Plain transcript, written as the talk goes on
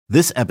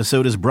This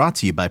episode is brought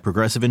to you by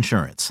Progressive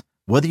Insurance.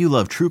 Whether you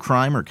love true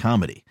crime or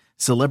comedy,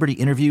 celebrity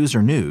interviews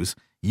or news,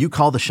 you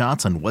call the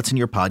shots on what's in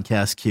your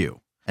podcast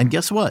queue. And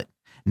guess what?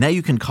 Now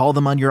you can call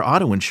them on your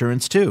auto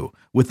insurance too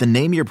with the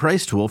Name Your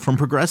Price tool from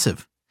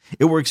Progressive.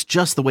 It works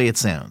just the way it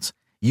sounds.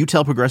 You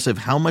tell Progressive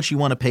how much you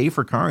want to pay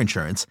for car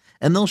insurance,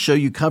 and they'll show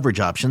you coverage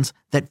options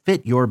that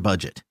fit your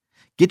budget.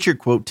 Get your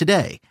quote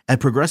today at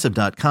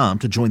Progressive.com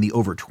to join the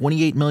over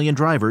 28 million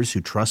drivers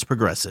who trust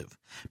Progressive.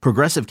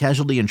 Progressive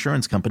Casualty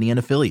Insurance Company and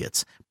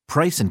Affiliates.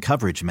 Price and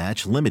coverage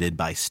match limited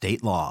by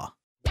state law.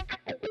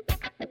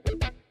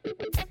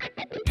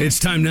 It's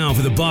time now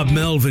for the Bob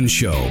Melvin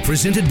Show,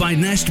 presented by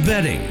Nest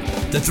Bedding.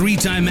 The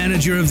three-time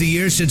Manager of the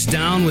Year sits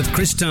down with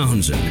Chris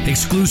Townsend,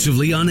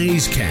 exclusively on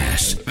A's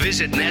Cast.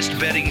 Visit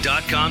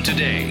nestbedding.com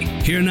today.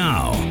 Here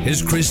now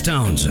is Chris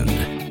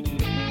Townsend.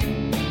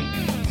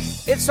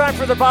 It's time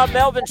for the Bob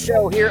Melvin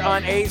Show here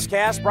on A's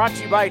Cast, brought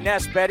to you by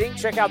Nest Bedding.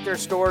 Check out their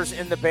stores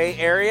in the Bay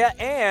Area,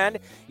 and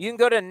you can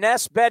go to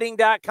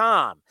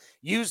nestbedding.com.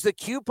 Use the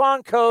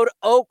coupon code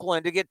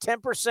Oakland to get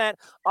 10%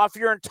 off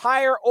your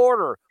entire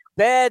order.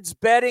 Beds,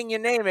 bedding, you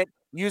name it.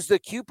 Use the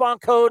coupon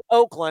code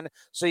Oakland.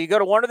 So you go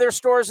to one of their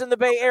stores in the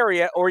Bay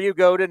Area, or you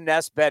go to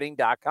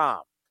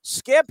nestbedding.com.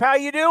 Skip, how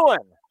you doing?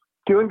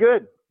 Doing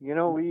good. You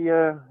know, we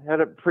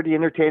had a pretty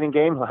entertaining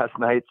game last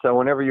night. So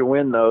whenever you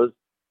win those,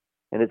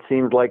 and it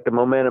seems like the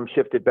momentum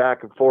shifted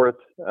back and forth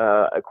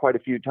quite a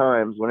few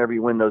times. Whenever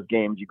you win those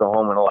games, you go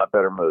home in a lot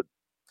better mood.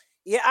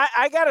 Yeah,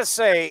 I got to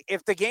say,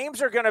 if the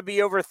games are going to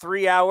be over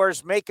 3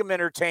 hours, make them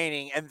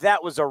entertaining. And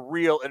that was a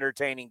real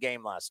entertaining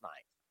game last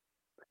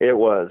night. It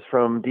was,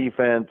 from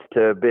defense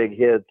to big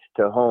hits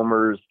to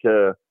homers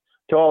to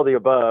all the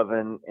above.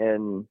 And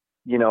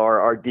you know,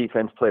 our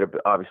defense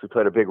obviously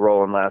played a big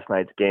role in last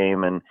night's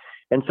game. And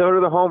so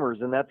do the homers,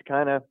 and that's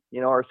kind of,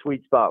 you know, our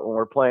sweet spot. When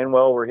we're playing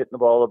well, we're hitting the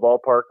ball at the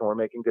ballpark, and we're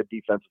making good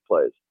defensive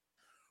plays.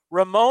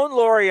 Ramon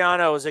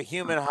Laureano is a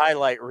human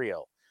highlight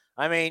reel.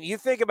 I mean, you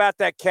think about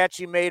that catch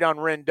he made on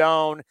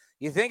Rendon.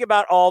 You think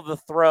about all the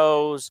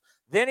throws.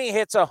 Then he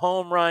hits a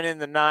home run in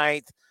the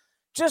ninth.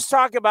 Just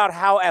talk about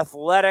how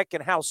athletic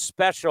and how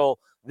special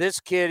this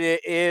kid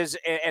is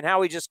and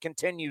how he just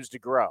continues to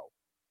grow.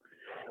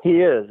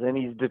 He is, and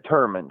he's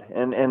determined,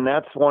 and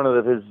that's one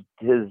of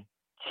his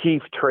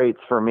chief traits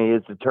for me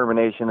is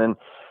determination. And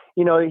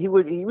you know, he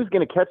was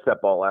going to catch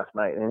that ball last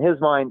night. In his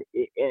mind,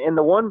 in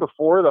the one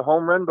before, the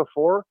home run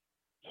before,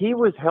 he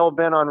was hell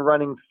bent on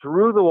running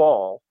through the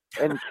wall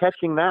and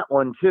catching that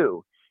one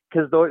too,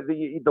 because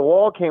the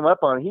wall came up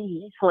on.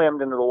 He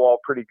slammed into the wall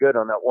pretty good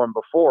on that one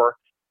before,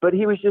 but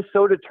he was just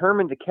so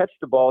determined to catch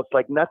the ball. It's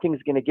like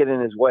nothing's going to get in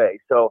his way.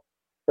 So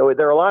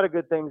there are a lot of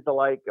good things to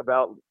like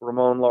about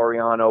Ramon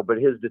Laureano, but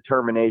his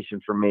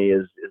determination for me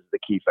is the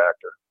key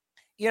factor.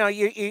 You know,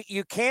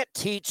 you can't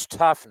teach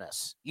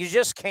toughness. You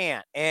just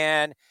can't.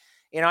 And,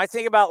 you know, I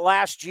think about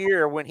last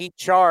year when he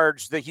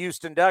charged the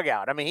Houston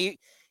dugout. I mean,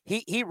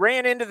 he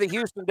ran into the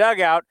Houston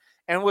dugout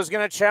and was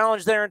going to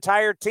challenge their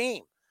entire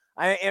team.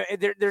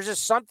 There's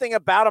just something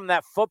about him,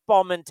 that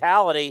football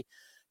mentality.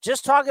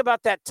 Just talk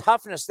about that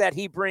toughness that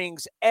he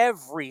brings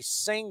every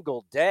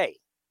single day.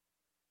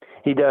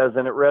 He does,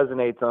 and it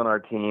resonates on our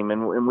team,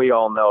 and we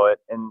all know it,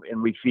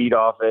 and we feed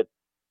off it.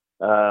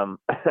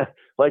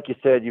 Like you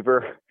said,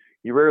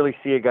 you rarely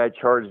see a guy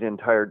charge the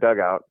entire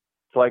dugout.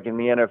 It's like in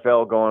the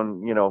NFL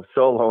going, you know,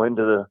 solo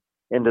into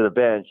the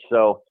bench.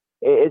 So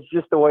it's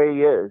just the way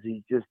he is.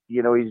 He's just,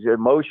 you know, he's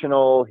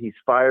emotional, he's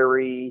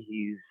fiery,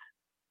 he's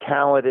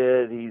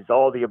talented, he's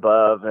all the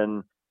above.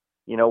 And,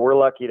 you know, we're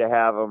lucky to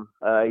have him.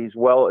 He's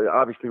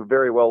obviously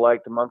very well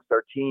liked amongst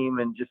our team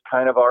and just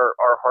kind of our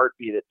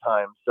heartbeat at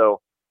times.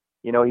 So,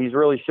 you know, he's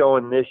really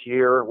showing this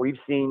year. We've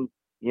seen,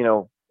 you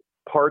know,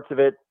 parts of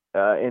it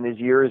in his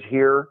years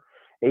here.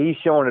 He's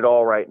showing it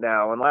all right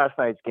now. And last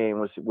night's game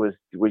was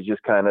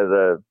just kind of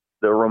the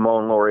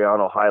Ramon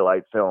Laureano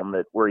highlight film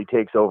where he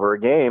takes over a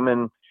game.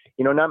 And,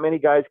 you know, not many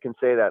guys can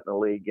say that in the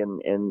league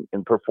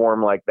and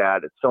perform like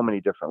that at so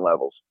many different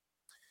levels.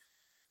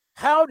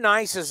 How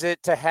nice is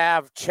it to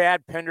have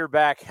Chad Pinder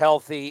back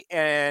healthy,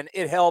 and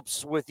it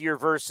helps with your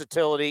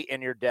versatility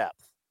and your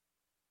depth?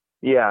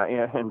 Yeah,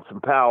 and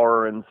some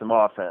power and some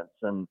offense.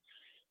 And,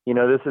 you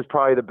know, this is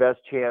probably the best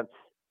chance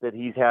that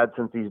he's had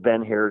since he's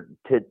been here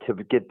to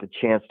get the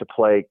chance to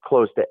play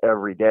close to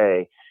every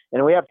day.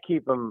 And we have to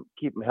keep him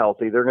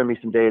healthy. There are going to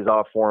be some days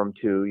off for him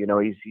too. You know,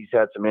 he's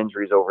had some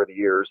injuries over the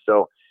years.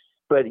 So,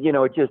 but you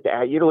know, it just,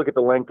 you look at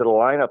the length of the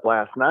lineup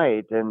last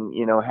night and,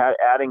 you know,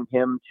 adding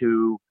him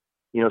to,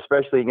 you know,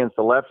 especially against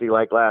the lefty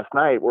like last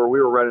night where we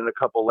were running a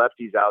couple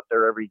lefties out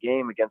there every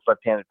game against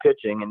left-handed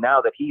pitching. And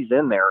now that he's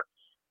in there,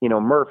 you know,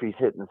 Murphy's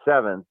hitting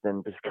seventh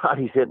and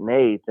Piscotty's hitting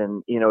eighth.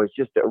 And, you know, it's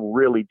just a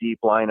really deep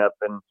lineup.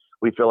 And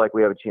we feel like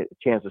we have a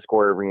chance to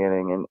score every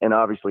inning. And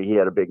obviously he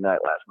had a big night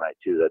last night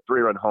too. That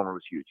 3-run homer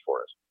was huge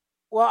for us.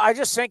 Well, I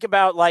just think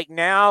about like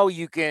now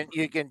you can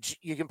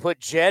put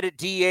Jed at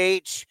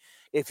DH.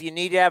 If you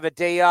need to have a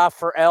day off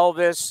for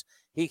Elvis,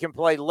 he can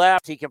play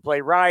left, he can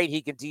play right,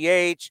 he can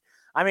DH.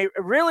 I mean,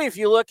 really, if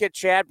you look at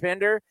Chad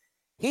Pinder,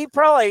 he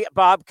probably,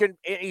 Bob,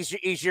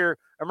 he's your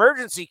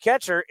emergency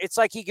catcher, it's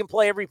like he can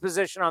play every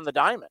position on the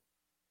diamond.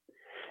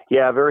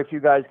 Yeah, very few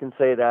guys can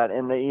say that.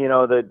 And,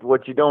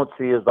 what you don't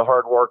see is the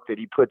hard work that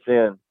he puts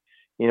in.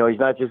 He's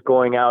not just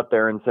going out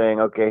there and saying,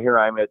 okay, here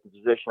I'm at the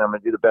position, I'm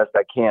going to do the best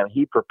I can.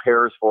 He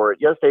prepares for it.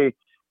 Yesterday,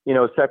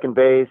 second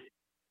base,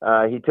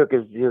 he took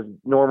his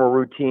normal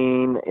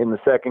routine in the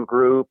second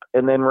group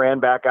and then ran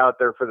back out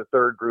there for the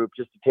third group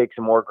just to take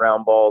some more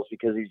ground balls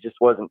because he just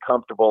wasn't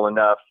comfortable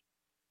enough,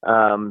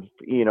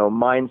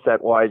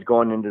 mindset-wise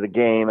going into the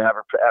game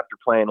after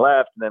playing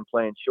left and then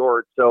playing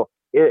short. So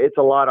it's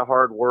a lot of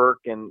hard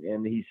work,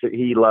 and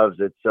he loves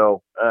it.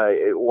 So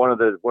one of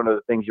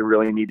the things you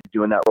really need to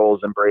do in that role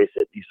is embrace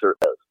it. He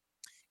certainly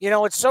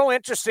does. It's so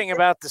interesting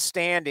about the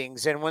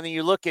standings, and when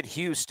you look at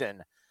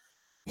Houston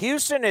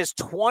is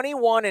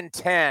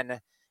 21-10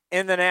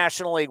 in the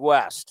National League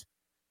West.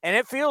 And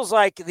it feels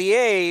like the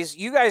A's,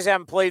 you guys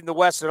haven't played in the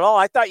West at all.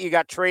 I thought you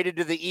got traded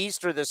to the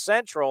East or the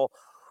Central.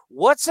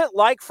 What's it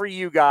like for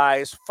you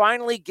guys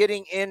finally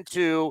getting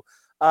into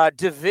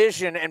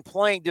division and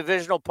playing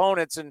divisional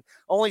opponents and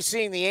only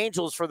seeing the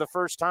Angels for the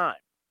first time?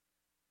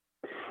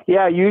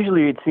 Yeah,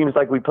 usually it seems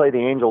like we play the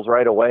Angels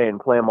right away and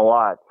play them a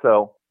lot.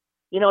 So,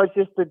 it's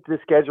just the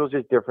schedule's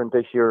just different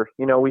this year.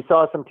 We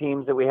saw some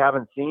teams that we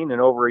haven't seen in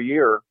over a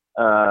year,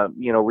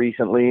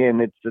 recently,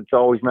 and it's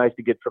always nice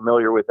to get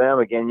familiar with them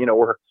again.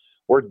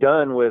 We're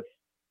done with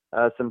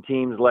some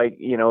teams like,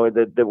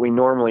 that we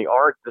normally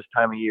aren't this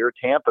time of year.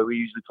 Tampa, we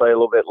usually play a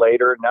little bit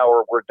later.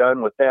 Now we're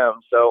done with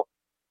them. So,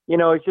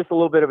 it's just a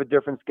little bit of a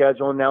different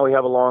schedule. And now we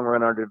have a long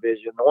run on our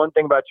division. The one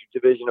thing about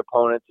your division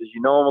opponents is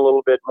you know them a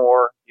little bit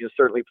more. You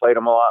certainly played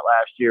them a lot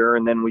last year,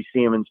 and then we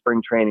see them in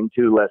spring training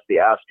too, less the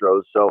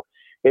Astros. So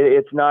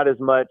it's not as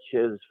much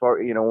as far,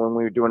 when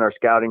we were doing our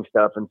scouting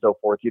stuff and so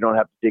forth. You don't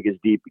have to dig as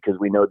deep because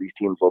we know these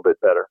teams a little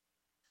bit better.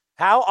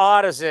 How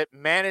odd is it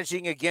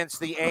managing against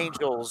the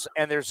Angels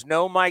and there's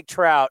no Mike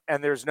Trout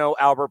and there's no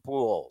Albert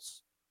Pujols?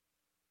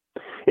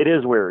 It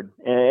is weird.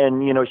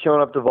 And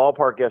showing up to the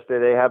ballpark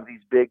yesterday, they have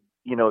these big,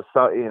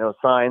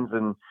 signs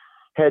and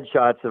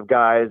headshots of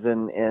guys,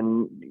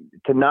 and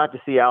to not to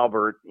see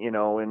Albert, in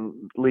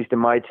at least in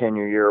my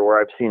tenure year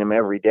where I've seen him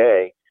every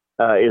day,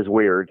 is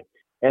weird.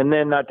 And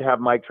then not to have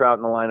Mike Trout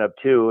in the lineup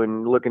too,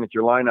 and looking at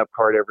your lineup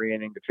card every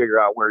inning to figure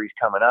out where he's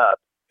coming up.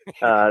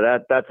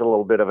 That's a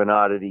little bit of an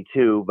oddity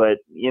too. But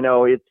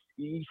you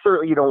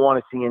certainly don't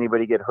want to see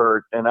anybody get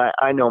hurt. And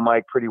I know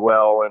Mike pretty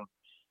well, and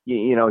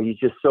he's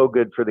just so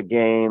good for the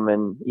game,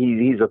 and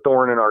he's a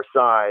thorn in our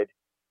side.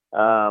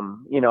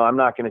 I'm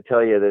not going to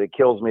tell you that it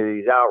kills me that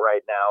he's out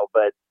right now,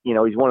 but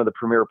he's one of the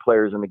premier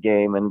players in the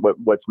game, and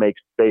what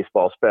makes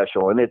baseball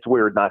special. And it's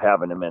weird not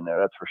having him in there,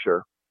 that's for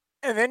sure.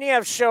 And then you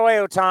have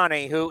Shohei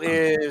Ohtani, who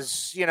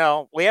is,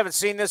 we haven't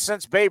seen this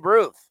since Babe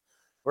Ruth,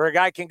 where a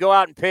guy can go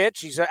out and pitch.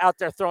 He's out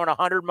there throwing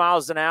 100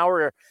 miles an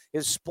hour.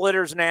 His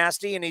splitter's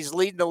nasty, and he's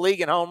leading the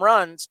league in home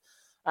runs.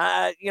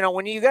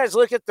 When you guys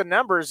look at the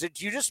numbers,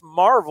 you just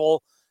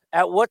marvel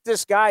at what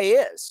this guy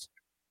is.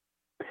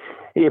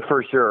 Yeah,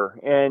 for sure.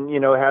 And,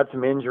 had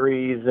some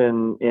injuries,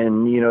 and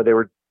they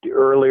were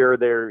earlier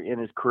there in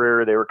his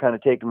career, they were kind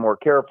of taking more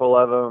careful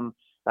of him.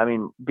 I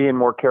mean, being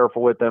more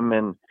careful with him,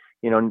 and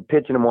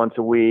pitching him once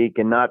a week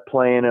and not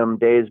playing him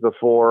days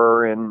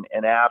before and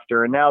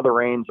after. And now the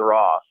reins are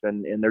off,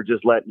 and they're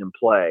just letting him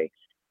play.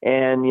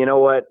 And you know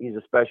what? He's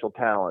a special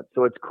talent.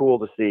 So it's cool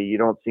to see. You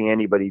don't see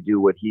anybody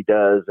do what he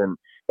does, and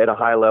at a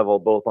high level,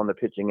 both on the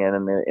pitching end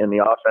and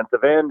the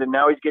offensive end. And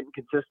now he's getting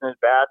consistent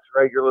at bats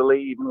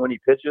regularly, even when he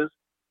pitches,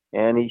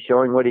 and he's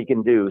showing what he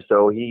can do.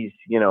 So he's,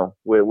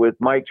 with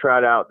Mike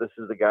Trout out, this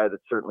is the guy that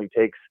certainly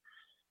takes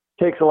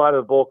a lot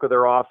of the bulk of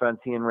their offense,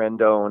 he and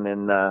Rendon,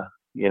 and,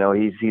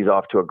 he's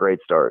off to a great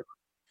start.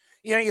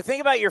 You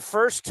think about your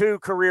first two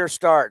career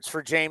starts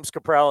for James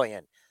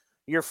Kaprielian.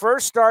 Your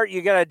first start,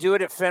 you got to do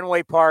it at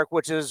Fenway Park,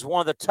 which is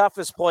one of the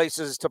toughest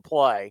places to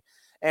play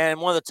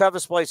and one of the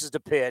toughest places to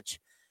pitch.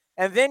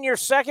 And then your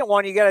second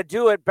one, you got to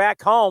do it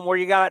back home where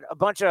you got a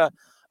bunch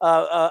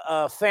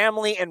of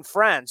family and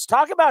friends.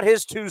 Talk about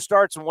his two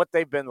starts and what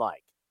they've been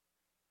like.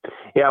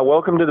 Yeah,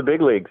 welcome to the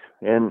big leagues.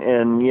 And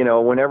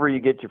whenever you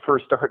get your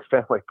first start at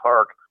Fenway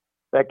Park,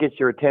 that gets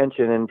your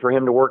attention. And for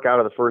him to work out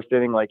of the first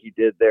inning like he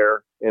did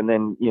there, and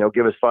then,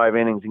 give us 5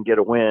 innings and get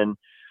a win,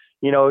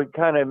 it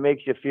kind of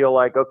makes you feel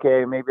like,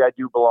 okay, maybe I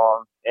do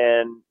belong.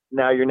 And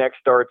now your next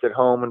start's at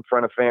home in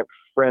front of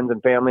friends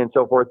and family and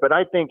so forth. But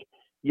I think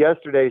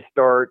yesterday's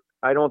start,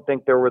 I don't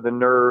think there were the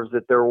nerves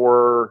that there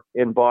were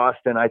in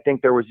Boston. I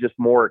think there was just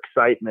more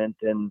excitement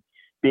and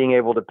being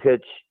able to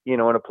pitch, in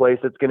a place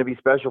that's going to be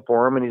special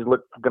for him. And he's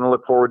going to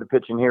look forward to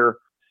pitching here,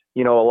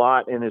 a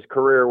lot in his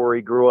career where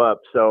he grew up.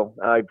 So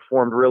I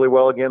performed really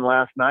well again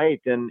last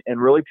night, and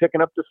really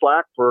picking up the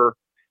slack for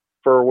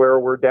where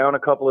we're down a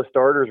couple of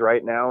starters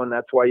right now. And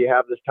that's why you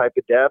have this type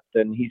of depth.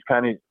 And he's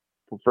kind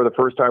of, for the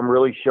first time,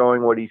 really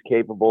showing what he's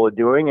capable of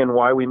doing, and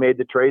why we made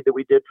the trade that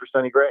we did for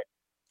Sonny Gray.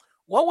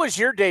 What was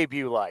your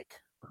debut like?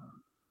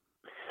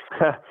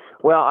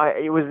 Well,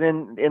 it was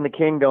in the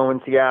Kingdome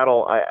in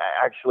Seattle. I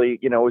actually,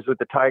 was with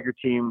the Tiger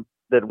team,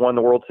 that won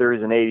the World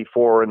Series in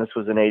 '84, and this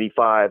was in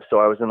 '85. So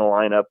I was in the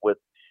lineup with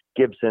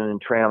Gibson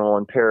and Trammell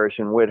and Parrish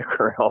and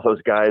Whitaker and all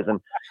those guys, and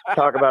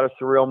talk about a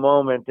surreal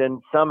moment.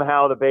 And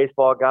somehow the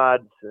baseball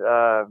gods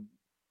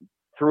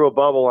threw a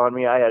bubble on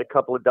me. I had a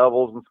couple of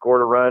doubles and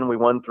scored a run. We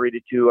won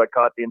 3-2. I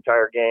caught the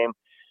entire game.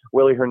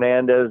 Willie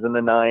Hernandez in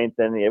the ninth,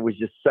 and it was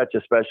just such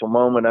a special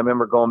moment. I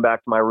remember going back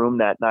to my room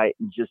that night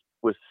and just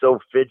was so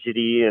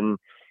fidgety. And,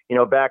 you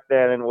know, back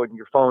then, and when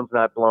your phone's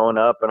not blowing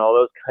up and all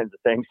those kinds of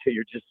things, so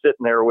you're just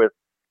sitting there with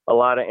a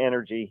lot of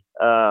energy.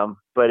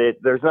 But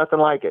there's nothing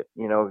like it.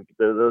 You know,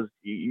 those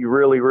you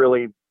really,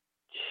 really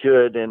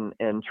should and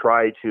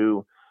try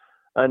to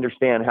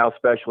understand how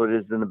special it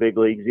is in the big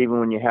leagues, even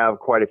when you have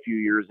quite a few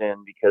years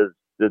in, because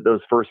those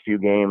first few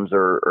games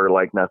are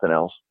like nothing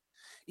else.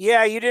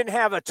 Yeah, you didn't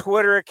have a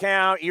Twitter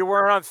account. You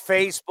weren't on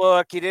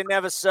Facebook. You didn't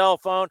have a cell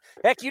phone.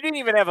 Heck, you didn't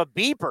even have a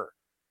beeper.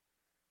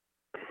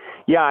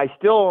 Yeah, I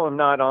still am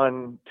not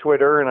on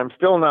Twitter, and I'm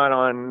still not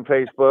on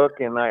Facebook,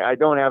 and I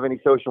don't have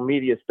any social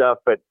media stuff,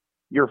 but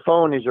your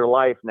phone is your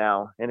life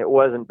now, and it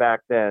wasn't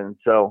back then.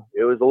 So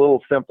it was a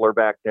little simpler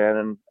back then.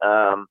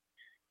 And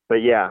but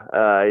yeah,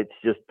 it's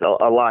just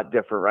a lot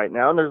different right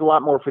now, and there's a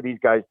lot more for these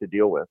guys to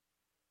deal with.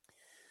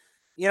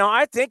 You know,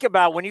 I think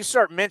about when you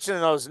start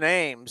mentioning those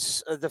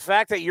names, the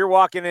fact that you're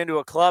walking into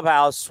a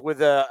clubhouse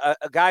with a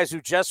guys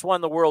who just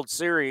won the World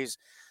Series.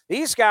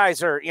 These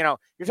guys are, you know,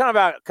 you're talking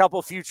about a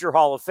couple future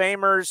Hall of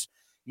Famers.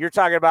 You're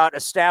talking about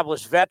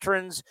established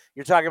veterans.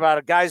 You're talking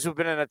about guys who've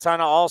been in a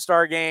ton of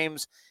all-star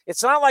games.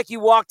 It's not like you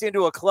walked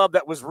into a club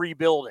that was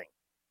rebuilding.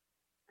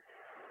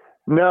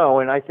 No,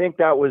 and I think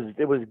it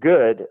was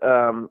good.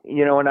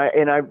 You know,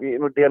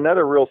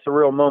 another real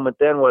surreal moment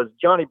then was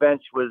Johnny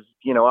Bench was,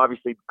 you know,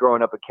 obviously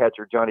growing up a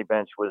catcher, Johnny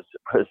Bench was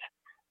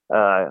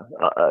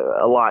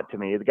a lot to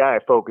me. The guy I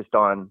focused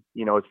on,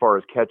 you know, as far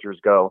as catchers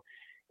go.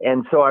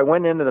 And so I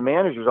went into the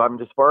manager's office,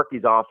 to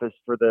Sparky's office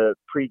for the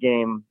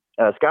pregame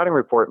scouting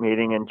report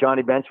meeting, and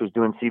Johnny Bench was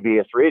doing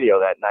CBS radio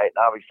that night,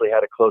 and obviously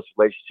had a close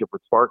relationship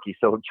with Sparky.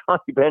 So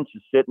Johnny Bench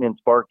is sitting in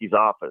Sparky's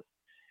office.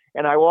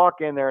 And I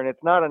walk in there, and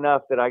it's not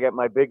enough that I get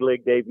my big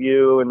league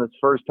debut and it's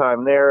first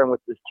time there and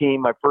with this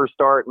team, my first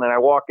start. And then I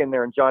walk in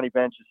there, and Johnny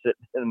Bench is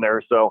sitting in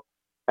there. So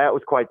that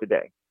was quite the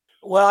day.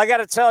 Well, I got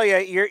to tell you,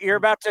 you're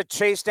about to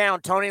chase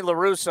down Tony La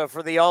Russa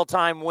for the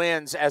all-time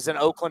wins as an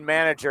Oakland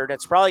manager. And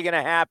it's probably going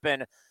to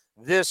happen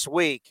this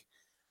week.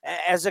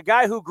 As a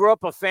guy who grew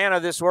up a fan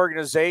of this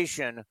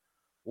organization,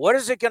 what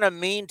is it going to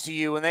mean to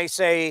you when they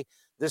say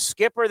the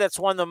skipper that's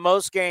won the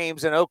most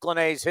games in Oakland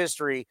A's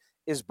history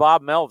is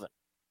Bob Melvin?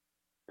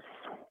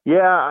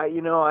 Yeah, I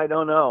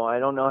don't know. I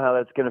don't know how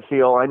that's going to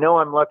feel. I know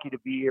I'm lucky to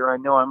be here. I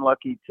know I'm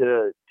lucky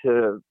to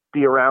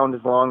be around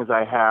as long as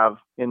I have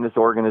in this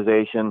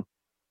organization.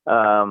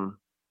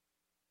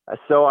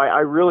 So I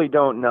really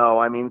don't know.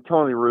 I mean,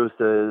 Tony La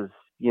Russa is,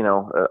 you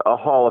know, a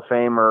Hall of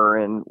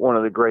Famer and one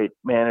of the great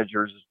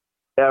managers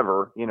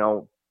ever, you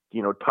know,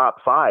 top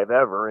 5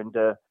 ever. And,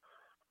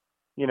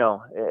 you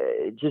know,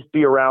 just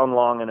be around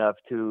long enough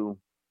to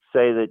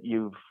say that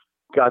you've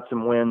got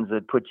some wins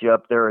that put you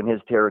up there in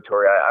his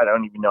territory. I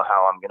don't even know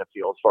how I'm going to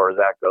feel as far as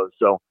that goes.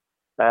 So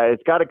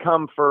it's got to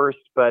come first,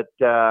 but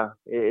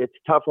it's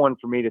a tough one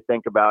for me to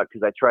think about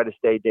because I try to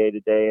stay day to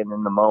day and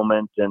in the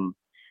moment. And,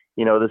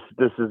 you know,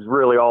 this is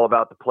really all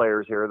about the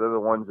players here. They're the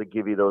ones that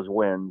give you those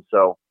wins.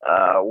 So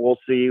we'll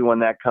see when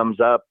that comes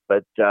up,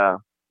 but yeah,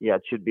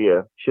 it should be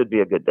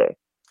a good day.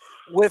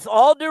 With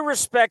all due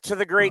respect to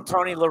the great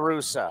Tony La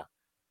Russa,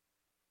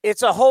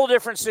 it's a whole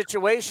different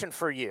situation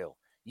for you.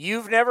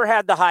 You've never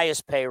had the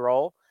highest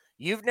payroll.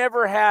 You've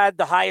never had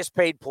the highest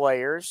paid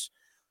players.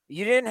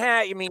 You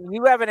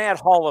haven't had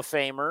Hall of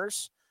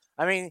Famers.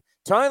 I mean,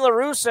 Tony La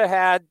Russa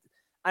had,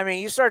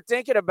 you start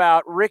thinking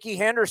about Ricky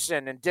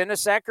Henderson and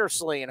Dennis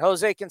Eckersley and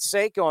Jose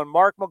Canseco and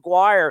Mark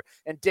McGwire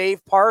and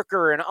Dave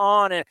Parker and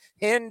on and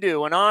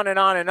Hindu and on and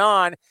on and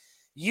on.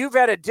 You've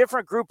had a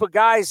different group of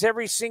guys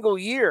every single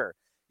year.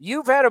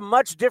 You've had a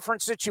much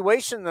different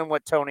situation than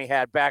what Tony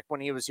had back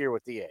when he was here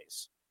with the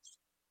A's.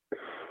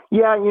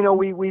 Yeah, you know,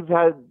 we've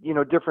had, you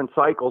know, different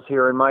cycles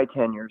here in my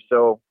tenure.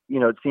 So, you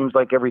know, it seems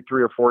like every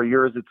 3 or 4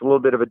 years, it's a little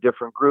bit of a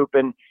different group.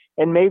 And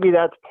maybe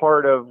that's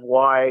part of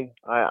why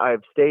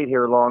I've stayed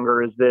here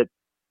longer is that,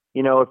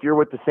 you know, if you're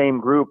with the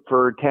same group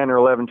for 10 or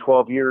 11,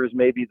 12 years,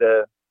 maybe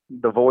the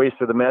voice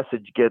or the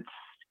message gets,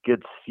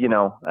 you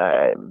know,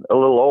 a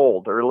little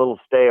old or a little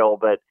stale.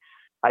 But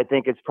I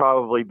think it's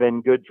probably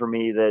been good for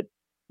me that,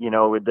 you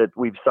know, that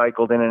we've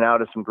cycled in and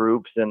out of some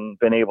groups and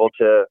been able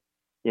to,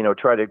 you know,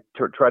 try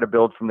to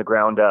build from the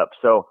ground up.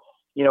 So,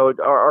 you know,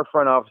 our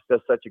front office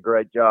does such a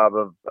great job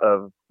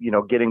of, you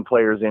know, getting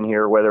players in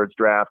here, whether it's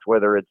draft,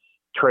 whether it's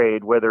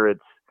trade, whether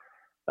it's,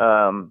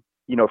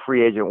 you know,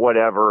 free agent,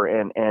 whatever,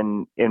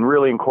 and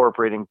really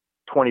incorporating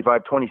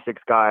 25,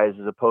 26 guys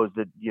as opposed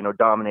to, you know,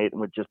 dominating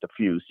with just a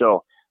few.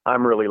 So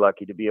I'm really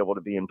lucky to be able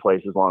to be in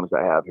place as long as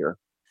I have here.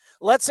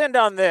 Let's end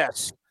on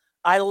this.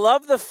 I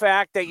love the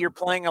fact that you're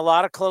playing a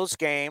lot of close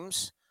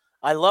games.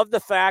 I love the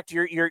fact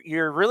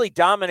you're really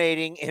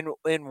dominating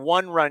in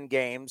one-run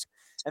games.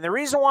 And the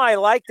reason why I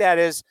like that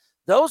is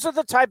Those are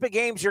the type of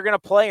games you're going to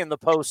play in the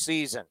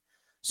postseason.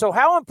 So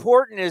how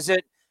important is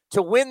it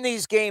to win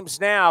these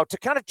games now, to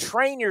kind of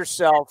train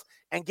yourself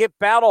and get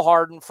battle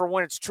hardened for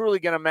when it's truly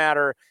going to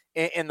matter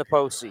in the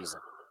postseason?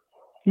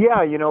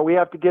 Yeah, we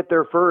have to get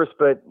there first,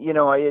 but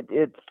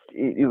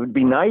it would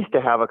be nice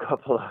to have a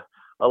couple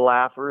of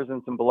laughers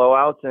and some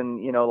blowouts.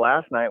 And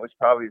last night was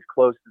probably as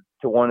close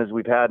to one as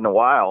we've had in a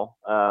while,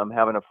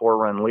 having a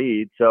 4-run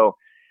lead. So,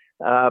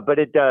 but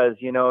it does,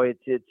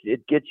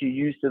 it gets you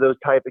used to those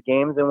type of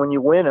games, and when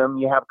you win them,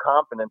 you have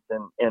confidence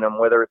in them,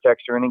 whether it's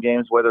extra inning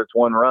games, whether it's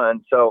 1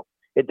 run. So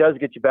it does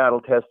get you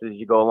battle tested as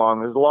you go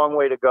along. There's a long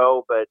way to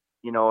go, but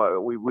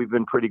we've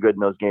been pretty good in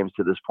those games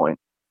to this point.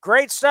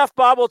 Great stuff,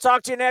 Bob. We'll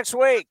talk to you next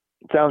week.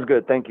 Sounds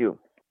good. Thank you.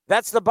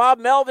 That's the Bob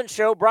Melvin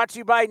Show, brought to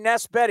you by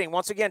Nest Betting.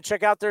 Once again,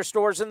 check out their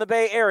stores in the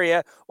Bay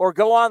Area or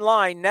go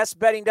online,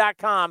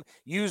 nestbetting.com.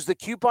 Use the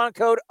coupon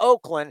code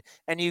Oakland,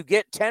 and you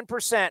get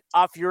 10%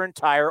 off your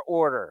entire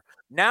order.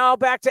 Now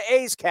back to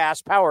A's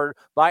Cast, powered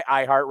by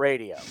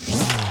iHeartRadio.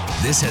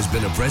 This has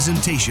been a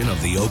presentation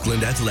of the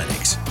Oakland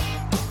Athletics.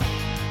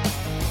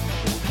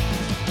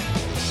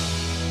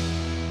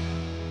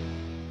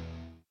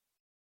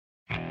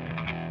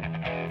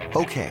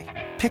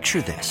 Okay,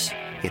 picture this.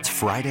 It's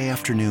Friday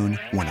afternoon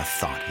when a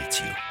thought hits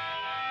you.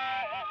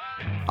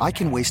 I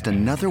can waste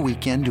another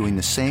weekend doing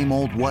the same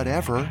old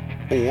whatever,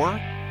 or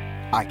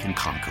I can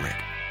conquer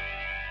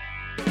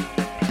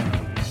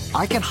it.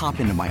 I can hop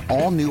into my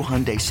all-new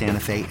Hyundai Santa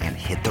Fe and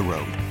hit the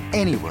road.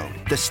 Any road.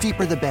 The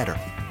steeper, the better.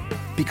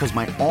 Because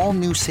my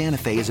all-new Santa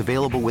Fe is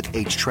available with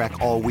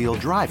H-Track all-wheel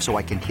drive, so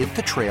I can hit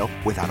the trail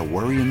without a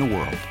worry in the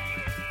world.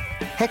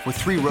 Heck, with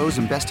 3 rows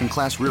and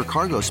best-in-class rear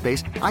cargo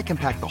space, I can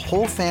pack the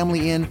whole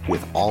family in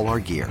with all our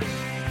gear.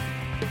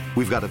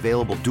 We've got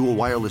available dual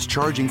wireless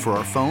charging for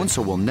our phones,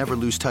 so we'll never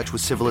lose touch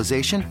with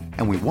civilization,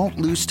 and we won't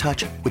lose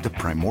touch with the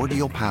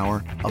primordial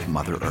power of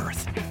Mother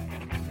Earth.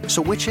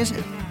 So which is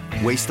it?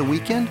 Waste the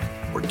weekend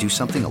or do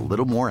something a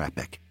little more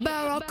epic?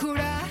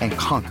 And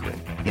conquer it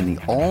in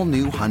the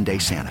all-new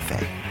Hyundai Santa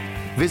Fe.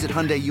 Visit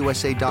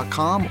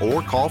HyundaiUSA.com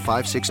or call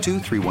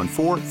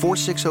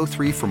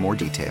 562-314-4603 for more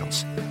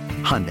details.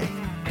 Hyundai,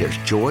 there's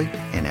joy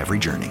in every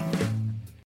journey.